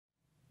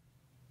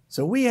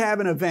So we have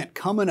an event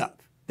coming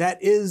up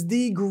that is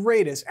the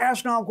greatest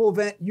astronomical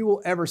event you will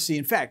ever see.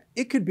 In fact,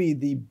 it could be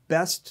the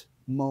best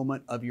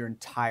moment of your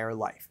entire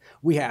life.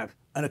 We have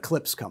an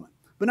eclipse coming,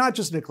 but not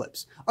just an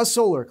eclipse, a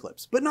solar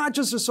eclipse, but not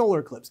just a solar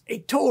eclipse, a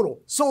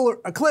total solar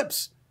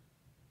eclipse.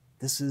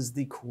 This is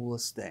the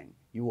coolest thing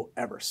you will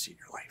ever see in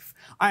your life.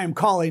 I am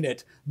calling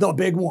it the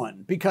big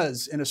one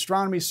because in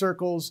astronomy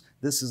circles,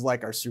 this is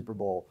like our Super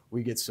Bowl.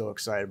 We get so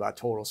excited about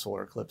total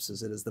solar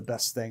eclipses. It is the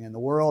best thing in the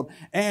world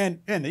and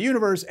in the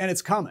universe, and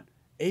it's coming.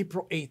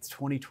 April 8th,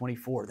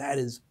 2024. That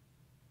is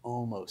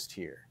almost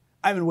here.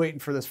 I've been waiting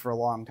for this for a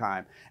long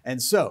time.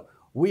 And so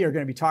we are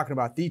going to be talking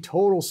about the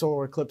total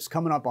solar eclipse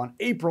coming up on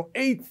April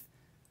 8th.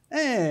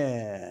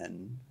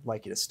 And I'd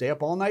like you to stay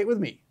up all night with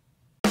me.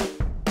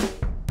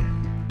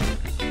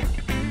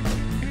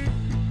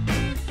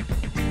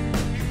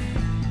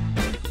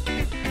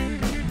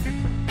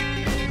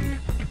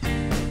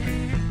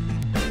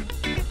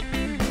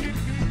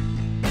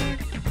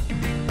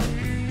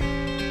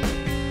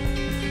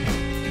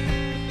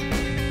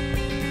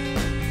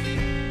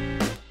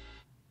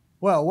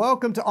 Well,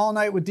 welcome to All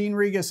Night with Dean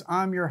Regas.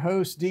 I'm your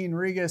host, Dean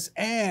Regas,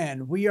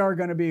 and we are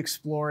going to be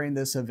exploring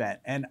this event.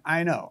 And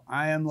I know,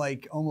 I am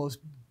like almost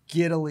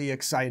giddily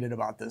excited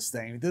about this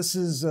thing. This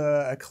is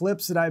an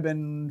eclipse that I've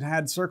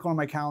had circled on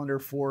my calendar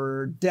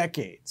for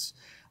decades.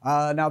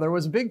 Now, there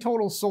was a big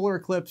total solar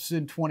eclipse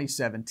in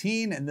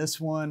 2017, and this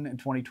one in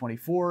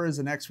 2024 is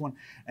the next one.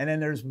 And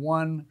then there's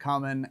one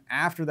coming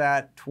after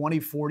that,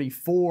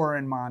 2044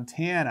 in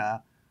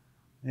Montana.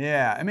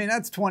 Yeah, I mean,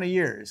 that's 20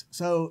 years.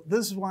 So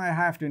this is why I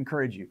have to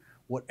encourage you.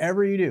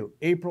 Whatever you do,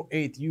 April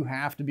 8th, you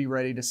have to be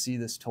ready to see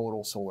this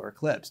total solar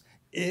eclipse.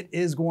 It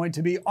is going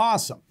to be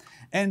awesome.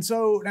 And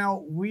so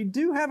now we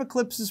do have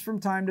eclipses from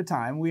time to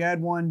time. We had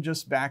one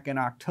just back in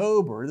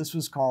October. This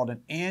was called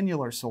an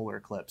annular solar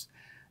eclipse,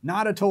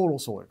 not a total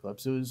solar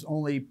eclipse. It was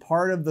only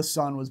part of the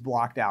sun was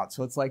blocked out.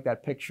 So it's like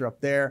that picture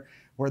up there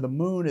where the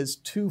moon is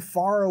too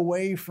far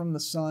away from the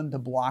sun to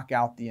block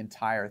out the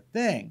entire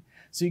thing.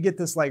 So you get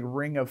this like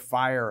ring of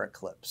fire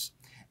eclipse.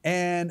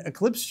 And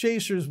eclipse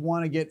chasers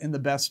want to get in the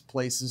best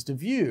places to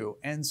view.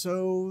 And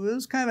so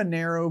there's kind of a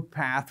narrow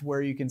path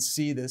where you can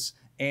see this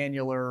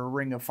annular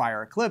ring of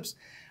fire eclipse.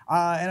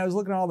 And I was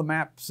looking at all the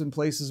maps and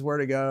places where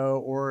to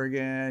go,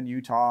 Oregon,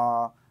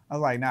 Utah. I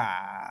was like,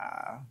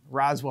 nah,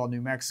 Roswell, New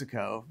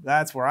Mexico.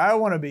 That's where I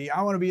want to be.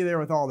 I want to be there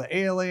with all the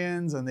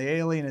aliens and the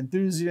alien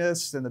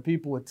enthusiasts and the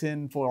people with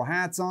tinfoil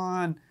hats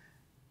on.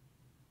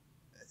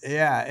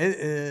 Yeah,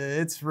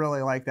 it's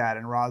really like that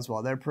in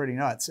Roswell. They're pretty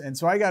nuts. And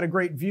so I got a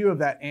great view of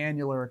that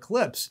annular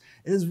eclipse.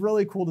 It is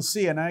really cool to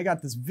see. And I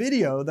got this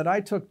video that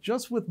I took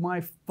just with my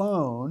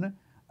phone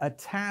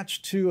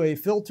attached to a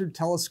filtered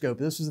telescope.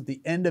 This was at the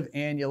end of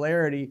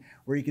annularity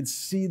where you can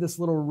see this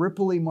little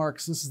ripply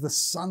marks. This is the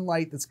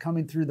sunlight that's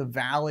coming through the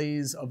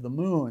valleys of the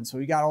moon. So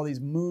you got all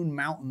these moon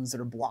mountains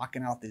that are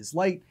blocking out this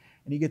light.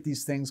 And you get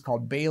these things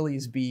called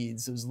Bailey's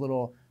beads, those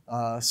little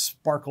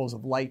sparkles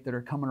of light that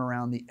are coming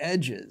around the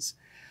edges.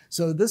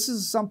 So this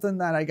is something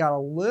that I got a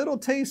little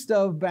taste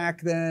of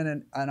back then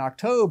in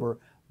October,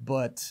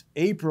 but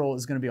April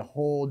is going to be a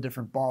whole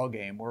different ball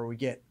game where we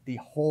get the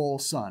whole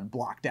sun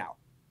blocked out.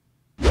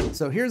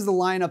 So here's the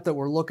lineup that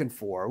we're looking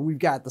for. We've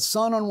got the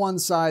sun on one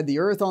side, the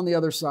earth on the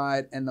other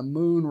side, and the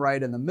moon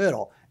right in the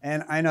middle.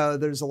 And I know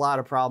there's a lot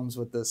of problems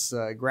with this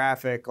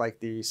graphic, like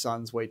the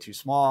sun's way too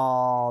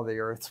small, the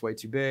earth's way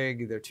too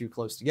big, they're too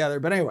close together.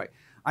 But anyway,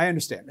 I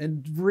understand.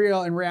 In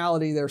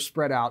reality, they're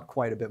spread out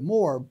quite a bit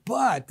more,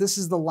 but this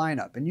is the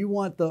lineup. And you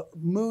want the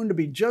moon to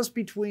be just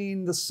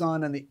between the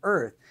sun and the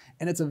earth.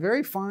 And it's a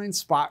very fine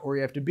spot where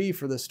you have to be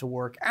for this to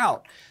work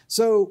out.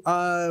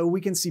 So we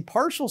can see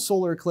partial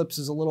solar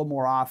eclipses a little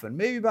more often,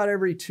 maybe about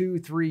every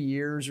 2-3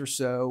 years or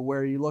so,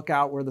 where you look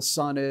out where the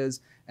sun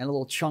is and a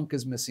little chunk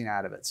is missing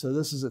out of it. So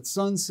this is at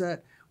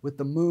sunset with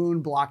the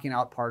moon blocking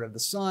out part of the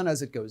sun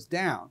as it goes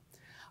down.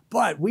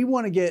 But we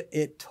want to get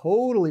it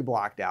totally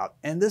blocked out.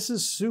 And this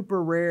is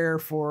super rare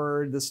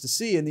for this to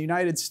see. In the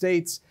United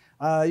States,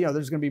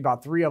 there's going to be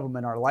about 3 of them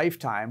in our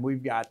lifetime.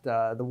 We've got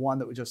the one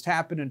that just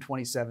happened in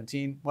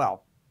 2017.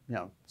 Well,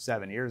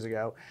 7 years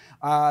ago.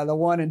 The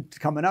one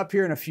coming up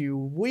here in a few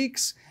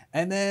weeks.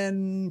 And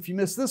then if you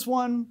miss this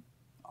one,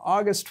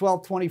 August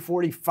 12th,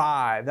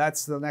 2045.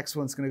 That's the next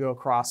one's going to go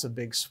across a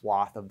big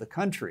swath of the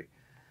country.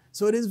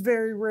 So it is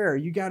very rare.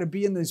 You got to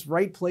be in this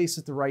right place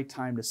at the right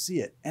time to see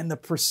it. And the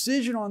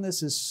precision on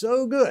this is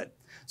so good.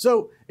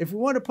 So if we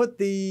want to put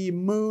the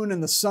moon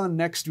and the sun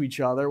next to each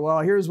other, well,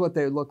 here's what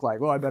they look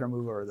like. Well, I better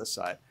move over this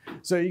side.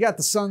 So you got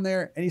the sun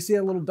there, and you see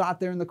that little dot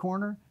there in the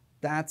corner?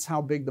 That's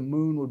how big the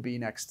moon would be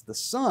next to the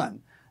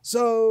sun.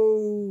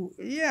 So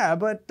yeah,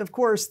 but of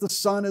course the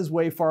sun is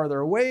way farther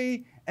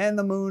away and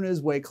the moon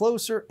is way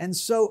closer. And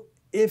so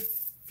if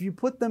you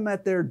put them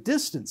at their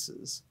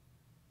distances,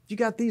 you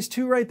got these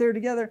two right there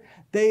together,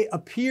 they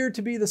appear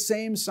to be the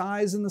same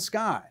size in the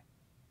sky.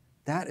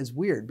 That is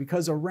weird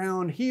because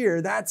around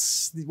here,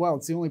 it's the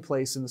only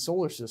place in the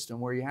solar system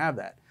where you have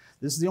that.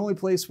 This is the only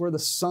place where the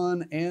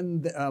sun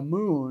and the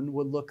moon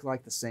would look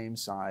like the same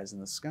size in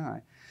the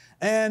sky.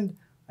 And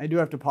I do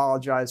have to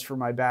apologize for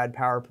my bad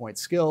PowerPoint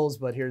skills,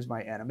 but here's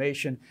my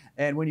animation.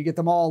 And when you get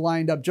them all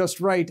lined up just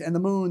right and the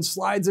moon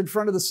slides in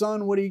front of the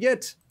sun, what do you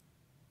get?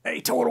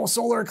 A total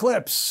solar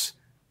eclipse.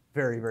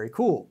 Very, very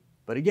cool.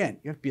 But again,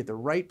 you have to be at the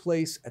right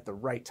place at the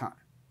right time.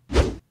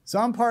 So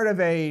I'm part of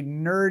a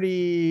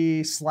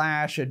nerdy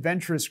 /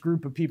 adventurous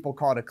group of people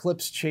called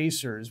Eclipse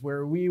Chasers,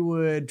 where we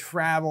would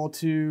travel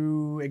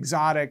to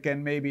exotic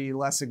and maybe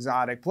less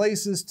exotic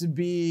places to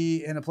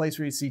be in a place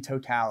where you see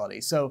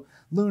totality. So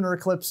lunar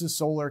eclipses,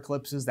 solar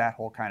eclipses, that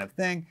whole kind of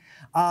thing.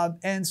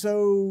 And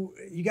so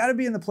you got to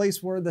be in the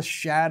place where the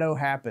shadow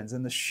happens.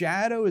 And the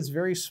shadow is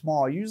very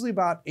small, usually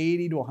about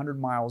 80 to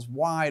 100 miles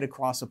wide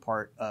across a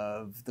part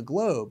of the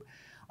globe.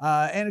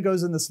 And it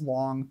goes in this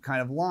long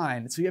kind of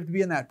line. So you have to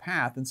be in that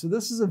path. And so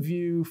this is a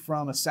view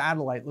from a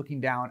satellite looking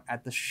down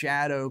at the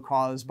shadow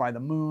caused by the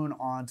moon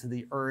onto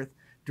the Earth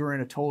during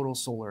a total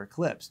solar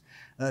eclipse.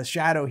 The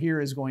shadow here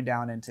is going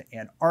down into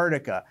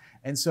Antarctica.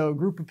 And so a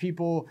group of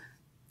people,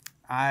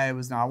 I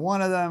was not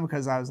one of them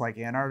because I was like,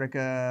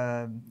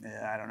 Antarctica,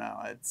 I don't know.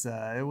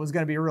 It was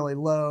going to be a really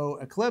low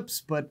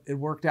eclipse, but it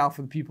worked out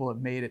for the people that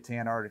made it to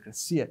Antarctica to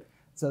see it.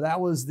 So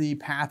that was the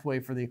pathway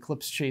for the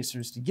eclipse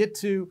chasers to get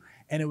to.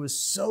 And it was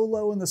so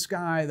low in the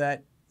sky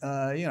that,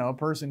 a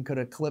person could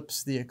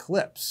eclipse the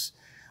eclipse.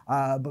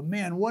 But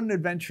man, what an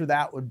adventure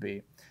that would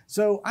be.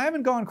 So I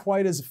haven't gone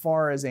quite as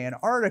far as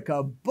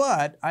Antarctica,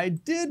 but I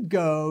did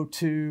go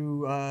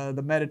to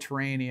the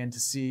Mediterranean to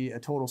see a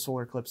total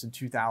solar eclipse in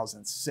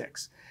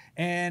 2006.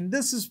 And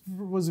this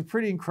was a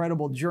pretty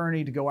incredible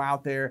journey to go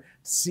out there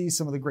to see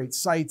some of the great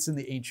sights in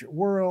the ancient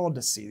world,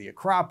 to see the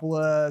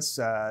Acropolis,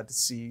 to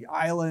see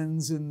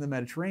islands in the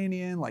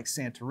Mediterranean like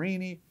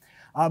Santorini.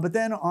 But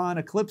then on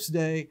eclipse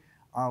day,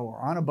 we're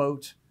on a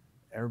boat.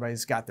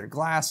 Everybody's got their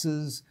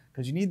glasses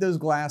because you need those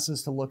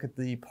glasses to look at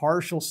the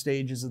partial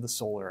stages of the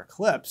solar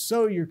eclipse.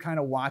 So you're kind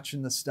of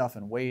watching this stuff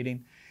and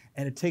waiting.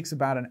 And it takes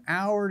about an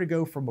hour to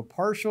go from a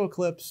partial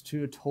eclipse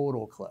to a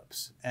total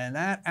eclipse. And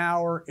that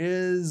hour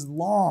is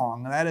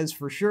long. That is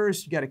for sure.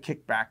 So you got to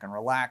kick back and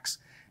relax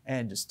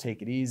and just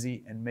take it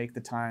easy and make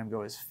the time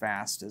go as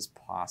fast as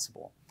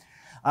possible.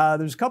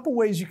 There's a couple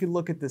ways you can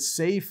look at this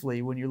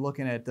safely when you're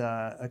looking at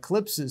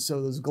eclipses.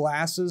 So those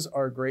glasses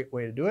are a great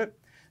way to do it.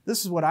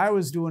 This is what I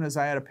was doing is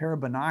I had a pair of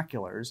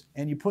binoculars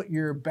and you put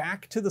your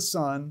back to the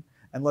sun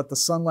and let the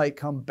sunlight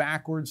come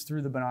backwards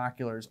through the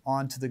binoculars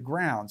onto the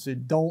ground. So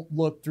don't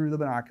look through the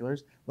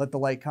binoculars, let the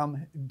light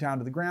come down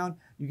to the ground.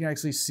 You can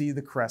actually see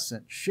the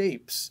crescent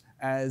shapes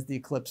as the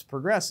eclipse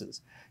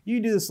progresses. You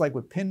can do this like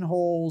with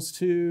pinholes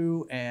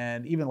too,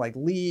 and even like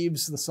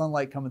leaves, the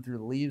sunlight coming through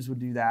the leaves would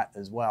do that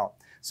as well.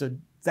 So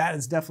that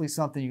is definitely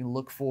something you can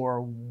look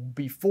for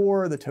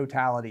before the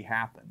totality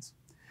happens.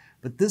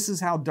 But this is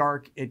how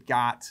dark it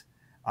got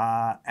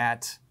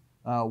at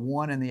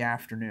 1 in the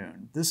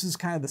afternoon. This is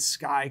kind of the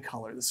sky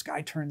color. The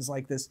sky turns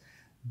like this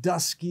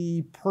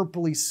dusky,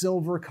 purpley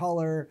silver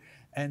color,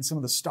 and some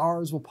of the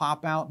stars will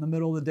pop out in the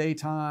middle of the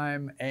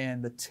daytime,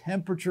 and the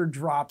temperature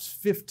drops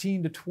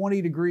 15 to 20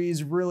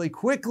 degrees really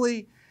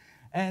quickly.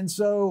 And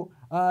so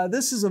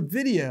this is a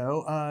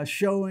video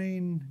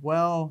showing,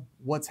 well,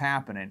 what's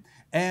happening.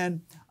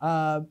 And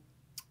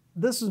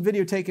this was a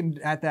video taken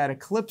at that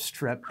eclipse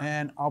trip,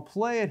 and I'll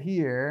play it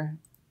here.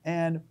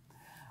 And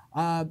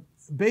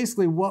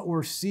basically what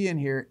we're seeing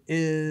here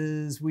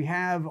is we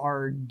have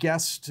our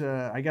guest,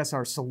 I guess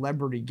our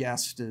celebrity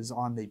guest is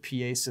on the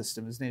PA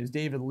system. His name is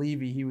David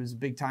Levy. He was a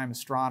big time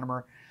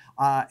astronomer,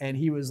 and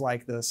he was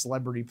like the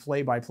celebrity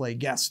play-by-play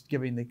guest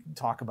giving the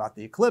talk about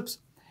the eclipse.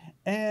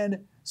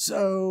 And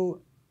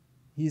so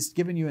he's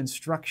giving you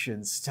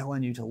instructions,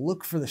 telling you to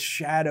look for the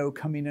shadow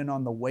coming in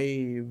on the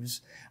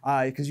waves,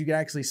 because you can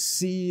actually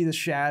see the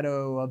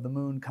shadow of the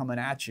moon coming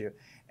at you.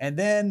 And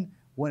then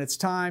when it's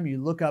time,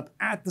 you look up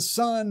at the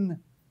sun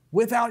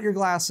without your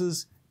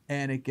glasses,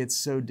 and it gets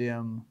so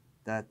dim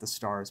that the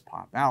stars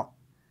pop out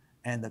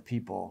and the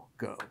people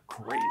go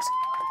crazy.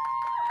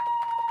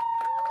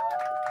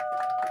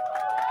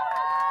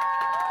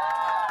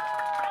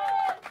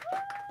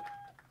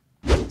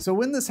 So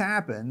when this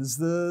happens,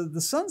 the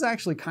sun's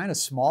actually kind of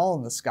small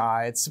in the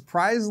sky. It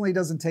surprisingly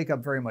doesn't take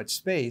up very much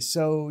space.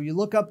 So you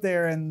look up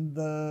there and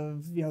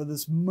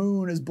this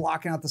moon is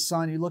blocking out the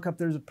sun. You look up,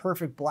 there's a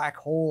perfect black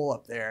hole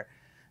up there,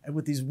 and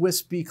with these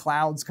wispy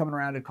clouds coming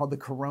around it called the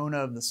corona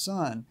of the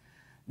sun.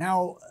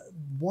 Now,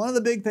 one of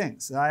the big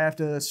things that I have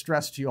to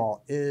stress to you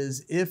all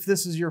is if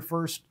this is your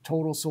first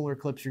total solar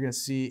eclipse you're going to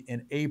see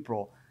in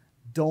April,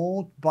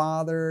 don't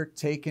bother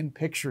taking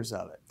pictures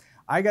of it.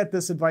 I got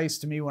this advice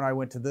to me when I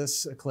went to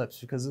this eclipse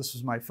because this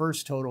was my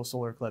first total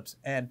solar eclipse.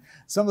 And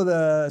some of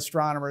the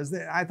astronomers,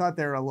 I thought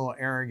they were a little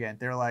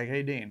arrogant. They're like,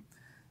 hey, Dean,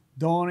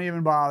 don't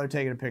even bother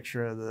taking a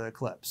picture of the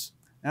eclipse.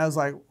 And I was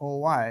like, well,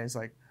 why? It's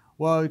like,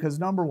 well, because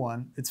number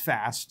one, it's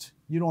fast.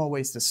 You don't want to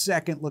waste a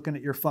second looking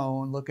at your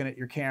phone, looking at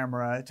your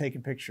camera,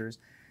 taking pictures.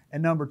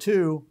 And number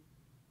two,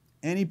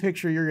 any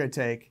picture you're going to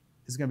take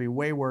is going to be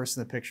way worse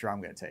than the picture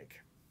I'm going to take.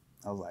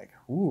 I was like,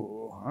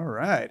 ooh, all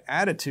right,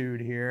 attitude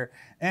here.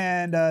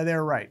 And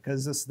they're right,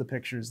 because this is the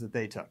pictures that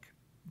they took.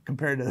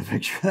 compared to the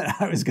picture that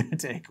I was going to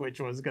take, which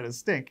was going to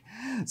stink.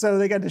 So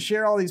they got to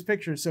share all these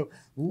pictures. So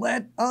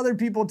let other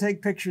people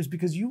take pictures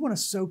because you want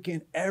to soak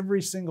in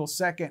every single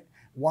second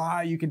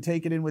while you can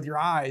take it in with your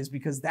eyes,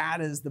 because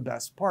that is the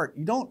best part.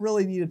 You don't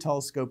really need a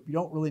telescope. You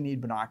don't really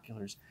need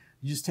binoculars.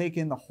 You just take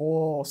in the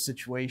whole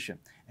situation.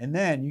 And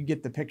then you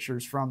get the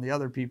pictures from the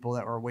other people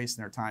that were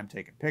wasting their time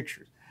taking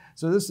pictures.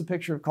 So this is a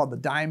picture called the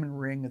diamond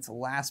ring. It's the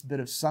last bit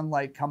of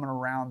sunlight coming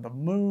around the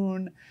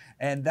moon,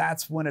 and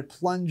that's when it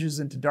plunges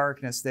into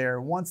darkness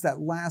there. Once that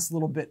last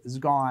little bit is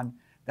gone,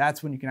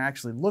 that's when you can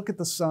actually look at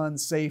the sun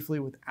safely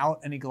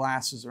without any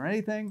glasses or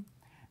anything.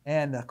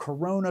 And the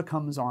corona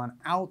comes on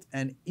out,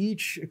 and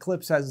each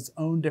eclipse has its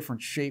own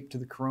different shape to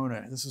the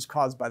corona. This is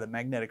caused by the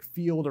magnetic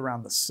field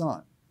around the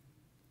sun.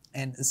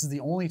 And this is the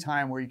only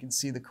time where you can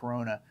see the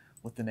corona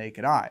with the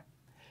naked eye.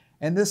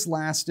 And this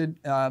lasted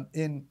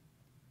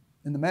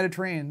in the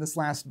Mediterranean, this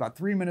lasted about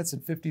 3 minutes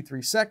and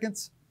 53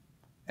 seconds.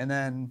 And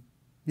then,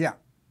 3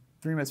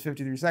 minutes,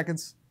 53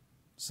 seconds,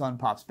 sun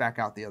pops back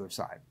out the other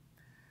side.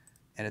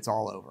 And it's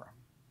all over.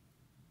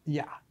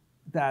 Yeah,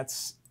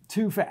 that's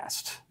too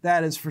fast.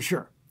 That is for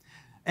sure.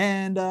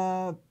 And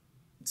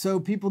so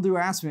people do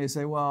ask me, they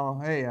say,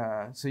 well, hey,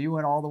 so you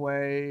went all the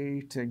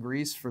way to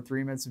Greece for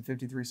 3 minutes and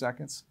 53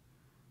 seconds?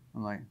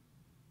 I'm like,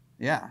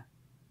 yeah.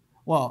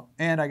 Well,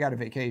 and I got a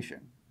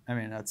vacation. I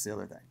mean, that's the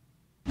other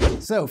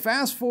thing. So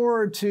fast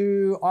forward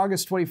to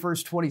August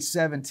 21st,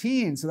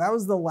 2017. So that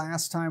was the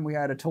last time we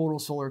had a total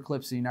solar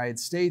eclipse in the United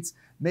States.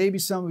 Maybe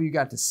some of you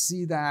got to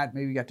see that.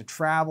 Maybe you got to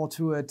travel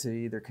to it, to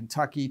either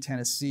Kentucky,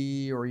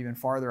 Tennessee, or even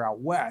farther out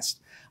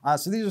west.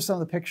 So these are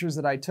some of the pictures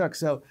that I took.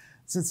 So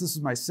since this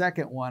is my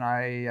second one,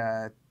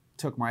 I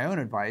took my own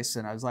advice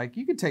and I was like,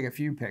 you could take a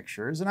few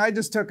pictures. And I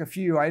just took a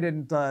few. I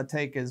didn't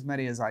take as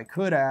many as I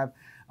could have.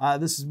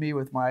 This is me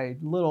with my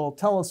little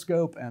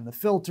telescope and the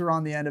filter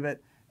on the end of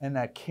it. And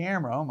that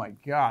camera, oh my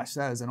gosh,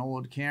 that is an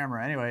old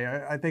camera. Anyway,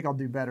 I think I'll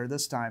do better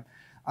this time.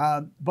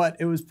 But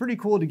it was pretty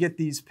cool to get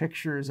these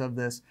pictures of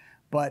this.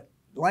 But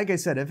like I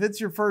said, if it's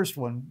your first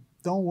one,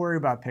 don't worry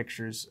about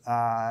pictures.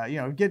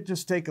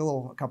 Just take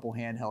a couple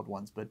handheld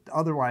ones. But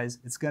otherwise,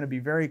 it's going to be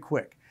very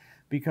quick,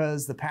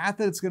 because the path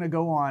that it's going to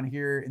go on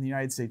here in the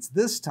United States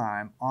this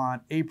time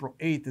on April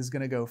 8th is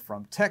going to go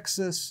from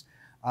Texas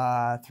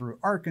through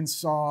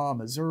Arkansas,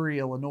 Missouri,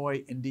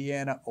 Illinois,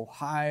 Indiana,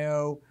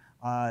 Ohio,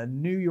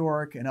 New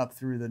York, and up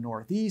through the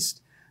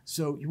Northeast.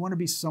 So you want to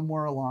be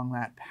somewhere along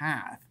that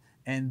path.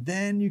 And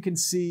then you can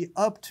see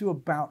up to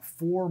about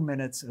 4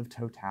 minutes of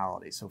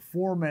totality. So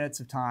 4 minutes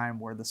of time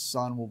where the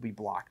sun will be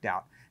blocked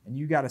out. And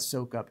you got to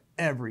soak up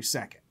every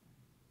second.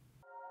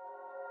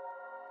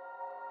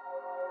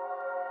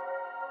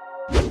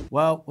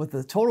 Well, with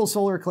the total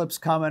solar eclipse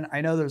coming,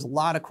 I know there's a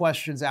lot of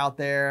questions out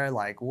there,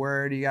 like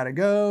where do you got to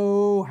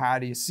go? How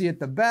do you see it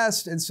the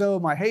best? And so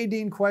my Hey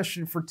Dean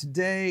question for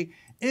today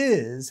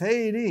is,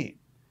 hey Dean,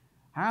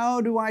 how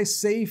do I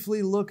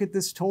safely look at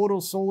this total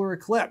solar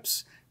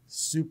eclipse?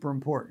 Super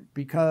important,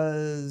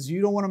 because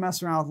you don't want to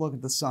mess around with looking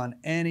at the sun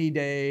any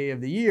day of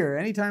the year.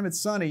 Anytime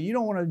it's sunny, you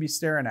don't want to be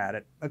staring at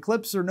it,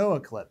 eclipse or no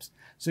eclipse.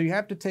 So you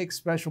have to take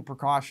special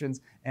precautions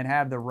and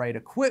have the right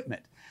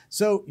equipment.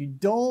 So you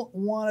don't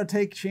want to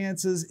take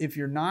chances. If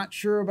you're not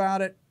sure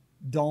about it,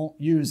 don't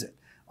use it.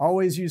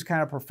 Always use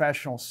kind of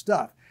professional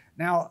stuff.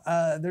 Now,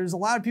 there's a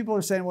lot of people who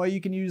are saying, well, you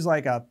can use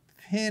like a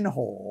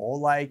pinhole,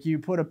 like you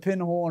put a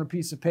pinhole on a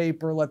piece of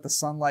paper, let the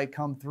sunlight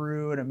come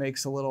through and it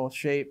makes a little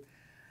shape.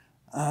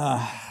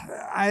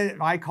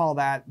 I call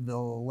that the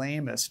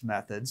lamest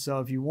method.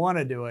 So if you want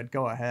to do it,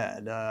 go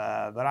ahead.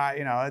 But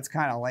it's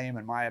kind of lame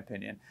in my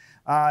opinion.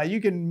 You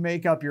can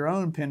make up your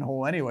own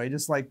pinhole anyway,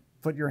 just like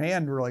put your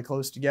hand really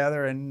close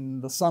together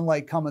and the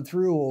sunlight coming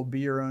through will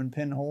be your own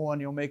pinhole and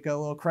you'll make a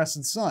little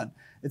crescent sun.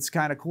 It's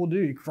kind of cool to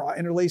do. You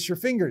interlace your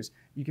fingers.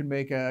 You can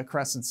make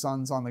crescent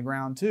suns on the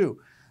ground too.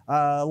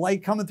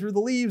 Light coming through the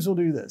leaves will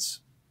do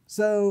this.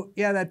 So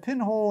yeah, that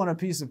pinhole on a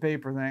piece of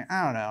paper thing,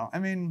 I don't know. I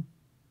mean,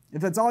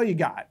 if that's all you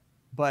got,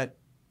 but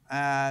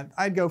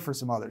I'd go for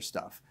some other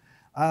stuff.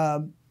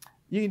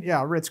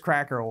 Ritz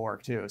cracker will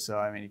work too. So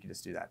I mean, you can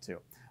just do that too.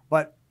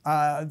 But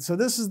so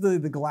this is the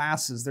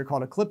glasses. They're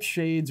called eclipse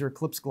shades or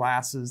eclipse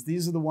glasses.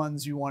 These are the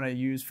ones you want to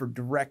use for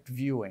direct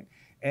viewing.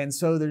 And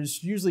so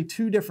there's usually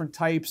two different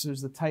types.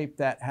 There's the type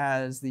that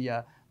has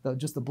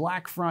just the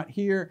black front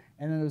here,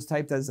 and then there's the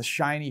type that has the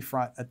shiny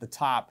front at the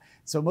top.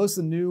 So most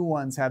of the new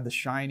ones have the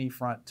shiny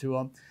front to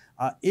them.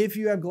 If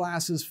you have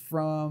glasses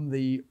from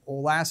the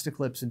last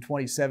eclipse in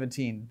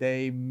 2017,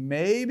 they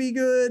may be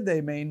good,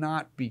 they may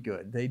not be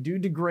good. They do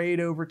degrade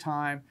over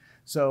time.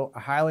 So I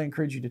highly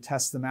encourage you to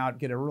test them out,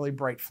 get a really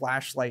bright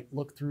flashlight,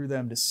 look through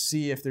them to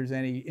see if there's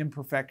any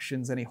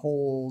imperfections, any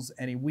holes,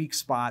 any weak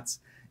spots.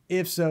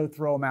 If so,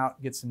 throw them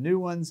out, get some new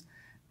ones.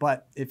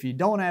 But if you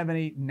don't have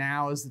any,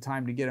 now is the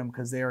time to get them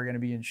because they are going to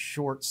be in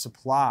short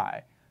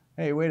supply.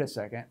 Hey, wait a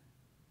second.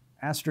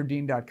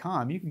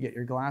 AstroDean.com, you can get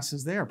your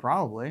glasses there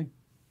probably.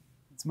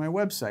 It's my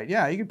website.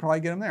 Yeah, you could probably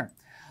get them there.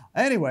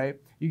 Anyway,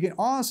 you can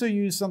also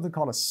use something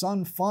called a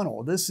sun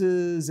funnel. This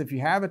is if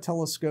you have a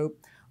telescope,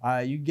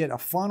 You get a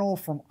funnel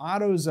from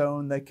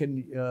AutoZone that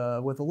can,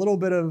 with a little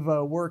bit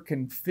of work,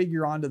 can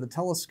figure onto the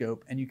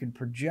telescope, and you can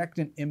project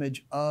an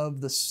image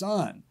of the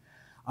sun.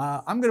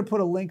 I'm going to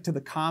put a link to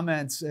the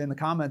comments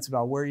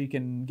about where you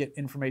can get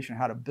information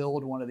on how to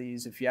build one of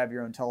these if you have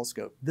your own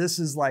telescope. This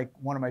is like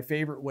one of my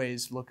favorite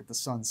ways to look at the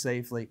sun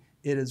safely.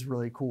 It is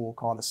really cool,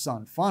 called a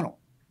sun funnel.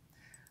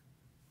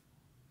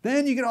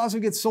 Then you can also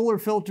get solar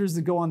filters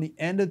that go on the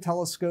end of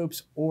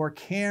telescopes or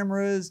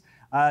cameras.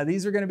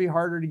 These are going to be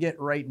harder to get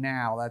right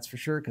now, that's for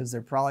sure, because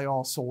they're probably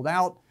all sold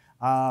out.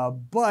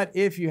 But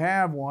if you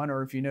have one,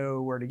 or if you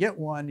know where to get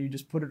one, you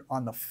just put it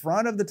on the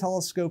front of the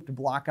telescope to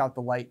block out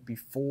the light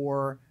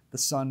before the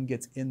sun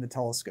gets in the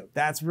telescope.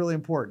 That's really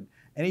important.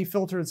 Any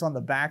filter that's on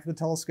the back of the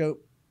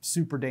telescope,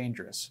 super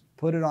dangerous.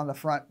 Put it on the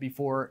front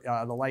before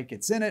the light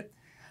gets in it.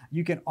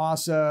 You can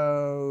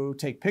also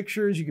take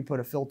pictures. You can put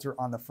a filter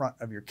on the front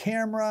of your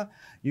camera.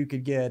 You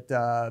could get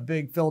a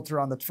big filter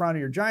on the front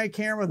of your giant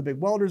camera, the big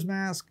welder's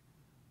mask.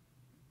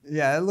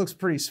 Yeah, it looks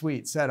pretty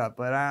sweet setup,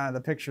 but the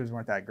pictures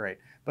weren't that great.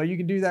 But you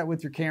can do that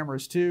with your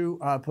cameras too.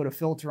 Put a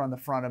filter on the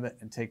front of it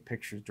and take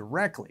pictures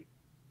directly.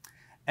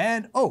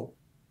 And you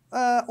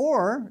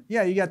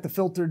got the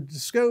filtered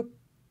scope.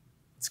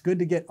 It's good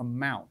to get a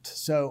mount.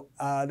 So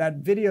that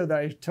video that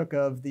I took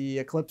of the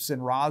eclipse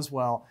in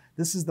Roswell,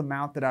 this is the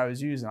mount that I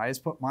was using. I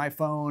just put my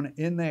phone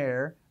in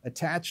there,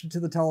 attached it to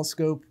the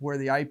telescope where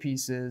the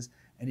eyepiece is,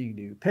 and you can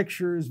do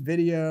pictures,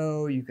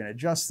 video, you can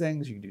adjust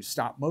things, you can do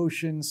stop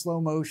motion, slow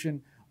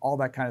motion, all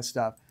that kind of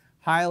stuff.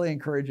 Highly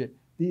encourage it.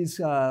 These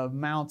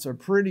mounts are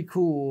pretty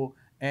cool,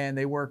 and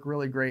they work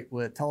really great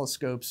with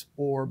telescopes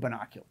or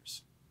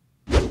binoculars.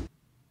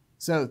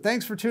 So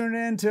thanks for tuning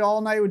in to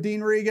All Night with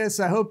Dean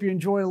Regas. I hope you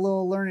enjoyed a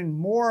little learning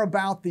more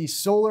about the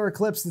solar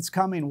eclipse that's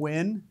coming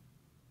when?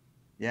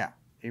 Yeah,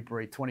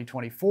 April 8,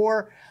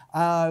 2024.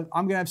 I'm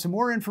gonna have some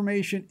more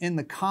information in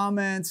the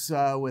comments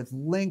with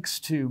links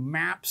to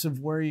maps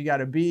of where you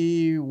gotta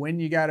be, when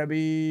you gotta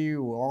be,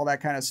 all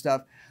that kind of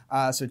stuff.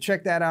 So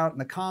check that out in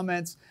the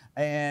comments.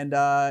 And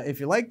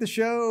if you like the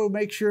show,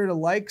 make sure to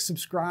like,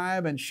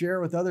 subscribe, and share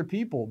with other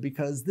people,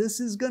 because this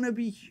is going to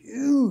be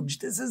huge.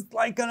 This is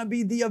like going to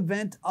be the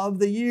event of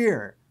the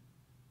year.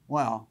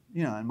 Well,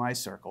 you know, in my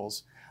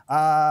circles.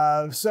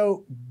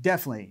 So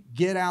definitely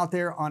get out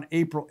there on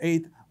April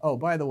 8th. Oh,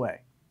 by the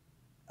way,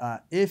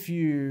 this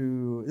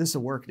is a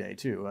work day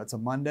too. It's a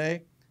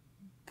Monday.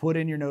 Put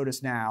in your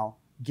notice now.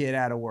 Get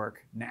out of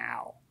work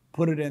now.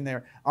 Put it in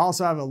there. I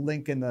also have a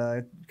link in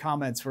the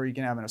comments where you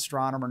can have an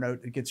astronomer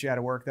note that gets you out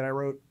of work that I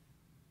wrote.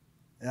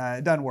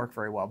 It doesn't work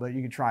very well, but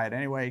you can try it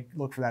anyway.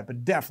 Look for that.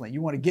 But definitely,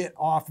 you want to get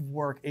off of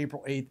work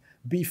April 8th.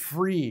 Be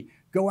free.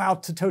 Go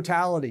out to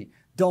totality.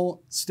 Don't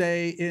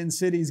stay in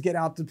cities. Get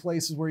out to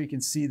places where you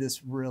can see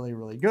this really,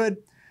 really good.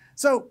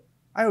 So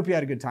I hope you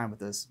had a good time with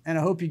this. And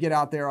I hope you get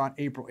out there on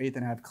April 8th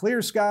and have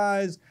clear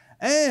skies.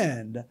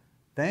 And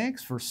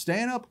thanks for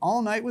staying up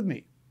all night with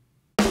me.